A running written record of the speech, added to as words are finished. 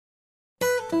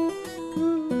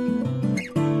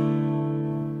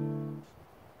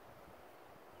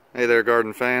Hey there,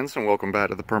 garden fans, and welcome back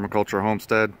to the Permaculture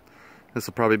Homestead. This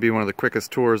will probably be one of the quickest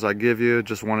tours I give you.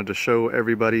 Just wanted to show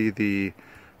everybody the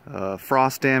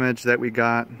frost damage that we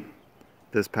got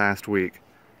this past week.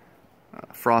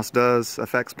 Frost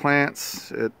affects plants.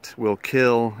 It will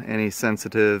kill any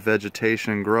sensitive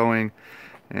vegetation growing.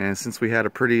 And since we had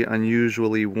a pretty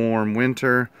unusually warm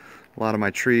winter, a lot of my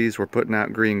trees were putting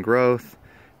out green growth,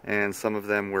 and some of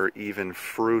them were even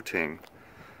fruiting.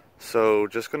 So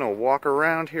just going to walk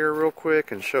around here real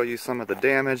quick and show you some of the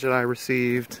damage that I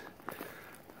received.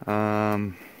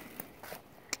 You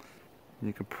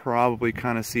can probably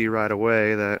kind of see right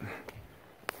away that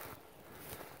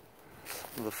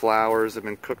the flowers have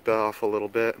been cooked off a little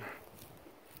bit.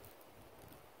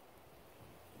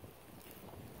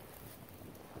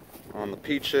 On the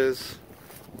peaches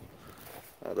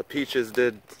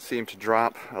did seem to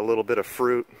drop a little bit of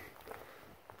fruit.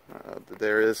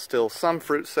 There is still some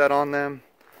fruit set on them,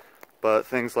 but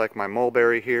things like my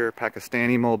mulberry here,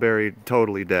 Pakistani mulberry,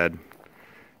 totally dead.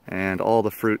 And all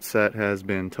the fruit set has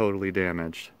been totally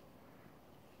damaged.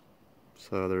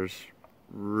 So there's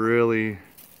really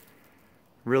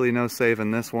no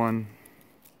saving this one.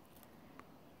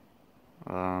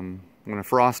 When a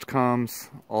frost comes,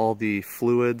 all the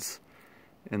fluids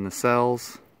in the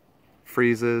cells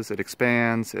freezes, it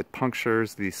expands, it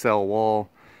punctures the cell wall,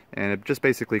 and it just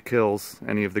basically kills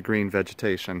any of the green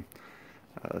vegetation.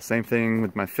 Same thing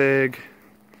with my fig.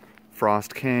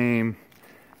 Frost came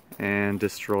and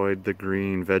destroyed the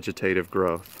green vegetative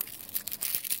growth.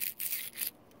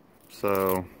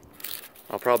 So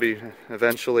I'll probably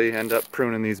eventually end up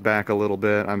pruning these back a little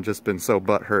bit. I've just been so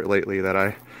butthurt lately that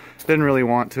I didn't really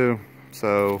want to.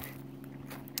 So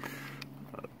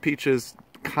peaches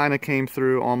kind of came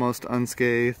through almost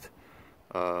unscathed.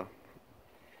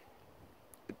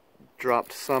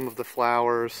 Dropped some of the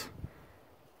flowers,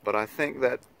 but I think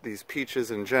that these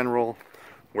peaches in general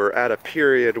were at a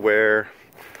period where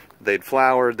they'd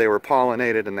flowered, they were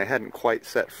pollinated, and they hadn't quite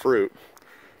set fruit.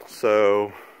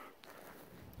 So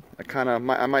I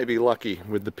might be lucky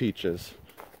with the peaches.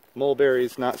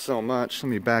 Mulberries, not so much. Let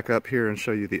me back up here and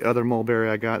show you the other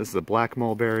mulberry I got. This is a black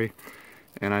mulberry,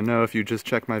 and I know if you just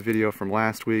checked my video from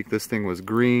last week, this thing was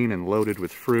green and loaded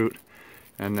with fruit,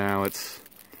 and now it's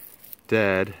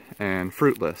dead and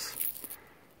fruitless.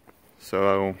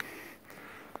 So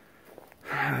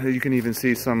you can even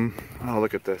see some, oh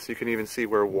look at this, you can even see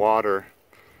where water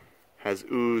has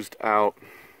oozed out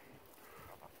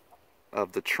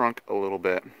of the trunk a little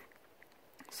bit.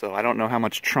 So I don't know how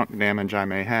much trunk damage I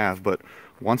may have, but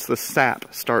once the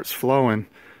sap starts flowing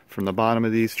from the bottom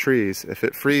of these trees, if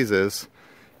it freezes,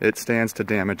 it stands to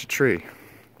damage a tree.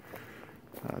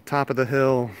 Top of the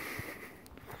hill,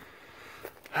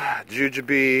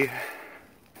 jujube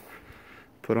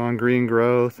put on green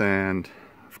growth, and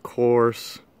of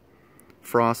course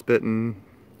frostbitten,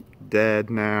 dead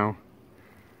now.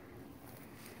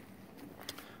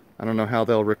 I don't know how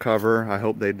they'll recover. I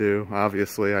hope they do.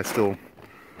 Obviously,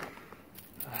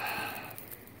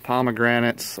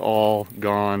 pomegranates all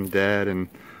gone, dead, and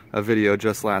a video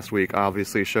just last week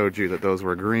obviously showed you that those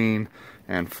were green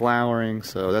and flowering,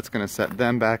 so that's going to set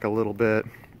them back a little bit.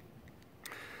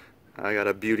 I got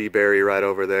a beauty berry right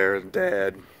over there,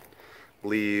 dead.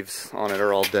 Leaves on it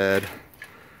are all dead. I'm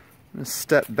going to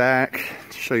step back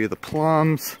to show you the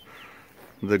plums.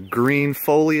 The green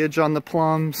foliage on the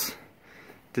plums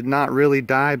did not really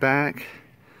die back,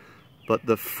 but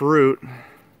the fruit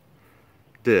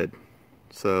did.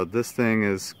 So this thing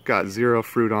has got zero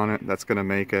fruit on it. That's going to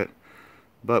make it.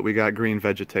 But we got green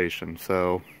vegetation,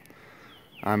 so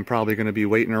I'm probably going to be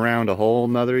waiting around a whole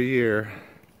nother year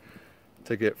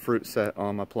to get fruit set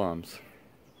on my plums.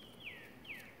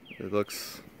 It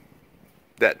looks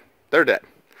dead. They're dead.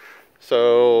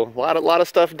 So a lot of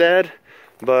stuff dead,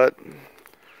 but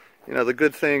you know, the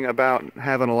good thing about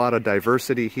having a lot of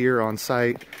diversity here on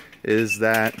site is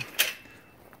that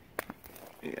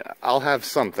I'll have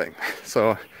something.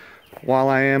 So while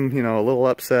I am, you know, a little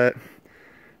upset,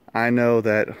 I know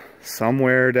that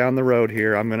somewhere down the road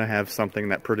here I'm going to have something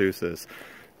that produces.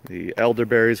 The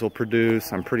elderberries will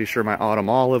produce. I'm pretty sure my autumn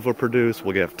olive will produce.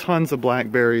 We'll get tons of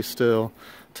blackberries still,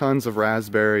 tons of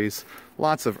raspberries,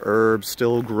 lots of herbs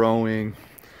still growing.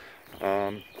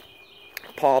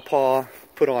 Pawpaw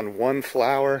put on one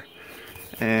flower,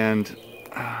 and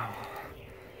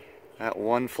that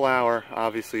one flower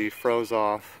obviously froze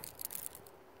off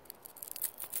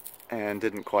and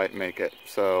didn't quite make it.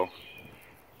 So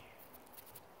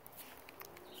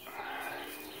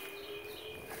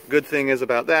good thing is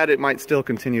about that, it might still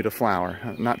continue to flower.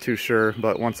 I'm not too sure,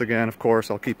 but once again, of course,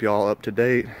 I'll keep you all up to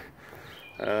date.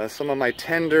 Some of my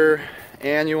tender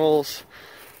annuals,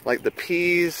 Like the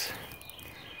peas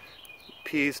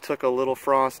took a little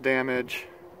frost damage,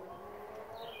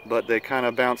 but they kind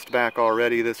of bounced back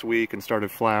already this week and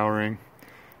started flowering.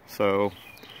 So,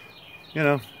 you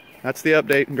know, that's the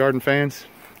update, garden fans.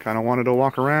 Kind of wanted to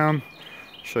walk around,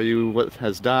 show you what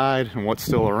has died and what's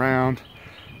still around.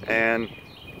 And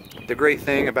the great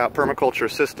thing about permaculture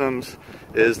systems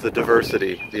is the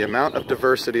diversity. The amount of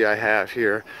diversity I have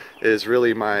here is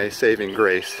really my saving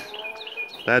grace.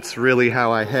 That's really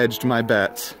how I hedged my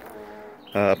bets.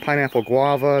 Pineapple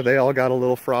guava, they all got a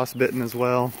little frostbitten as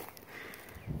well.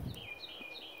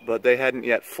 But they hadn't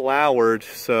yet flowered,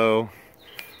 so,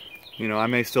 you know, I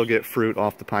may still get fruit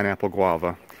off the pineapple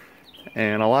guava.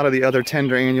 And a lot of the other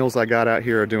tender annuals I got out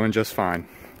here are doing just fine.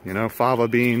 You know, fava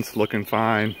beans looking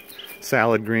fine,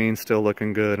 salad greens still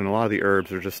looking good, and a lot of the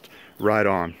herbs are just right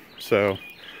on. So,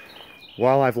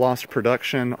 while I've lost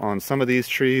production on some of these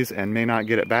trees and may not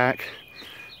get it back,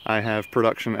 I have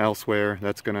production elsewhere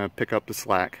that's going to pick up the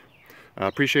slack.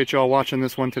 Appreciate y'all watching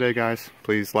this one today, guys.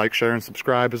 Please like, share, and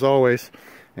subscribe as always.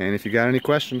 And if you got any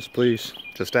questions, please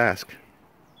just ask.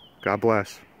 God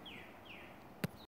bless.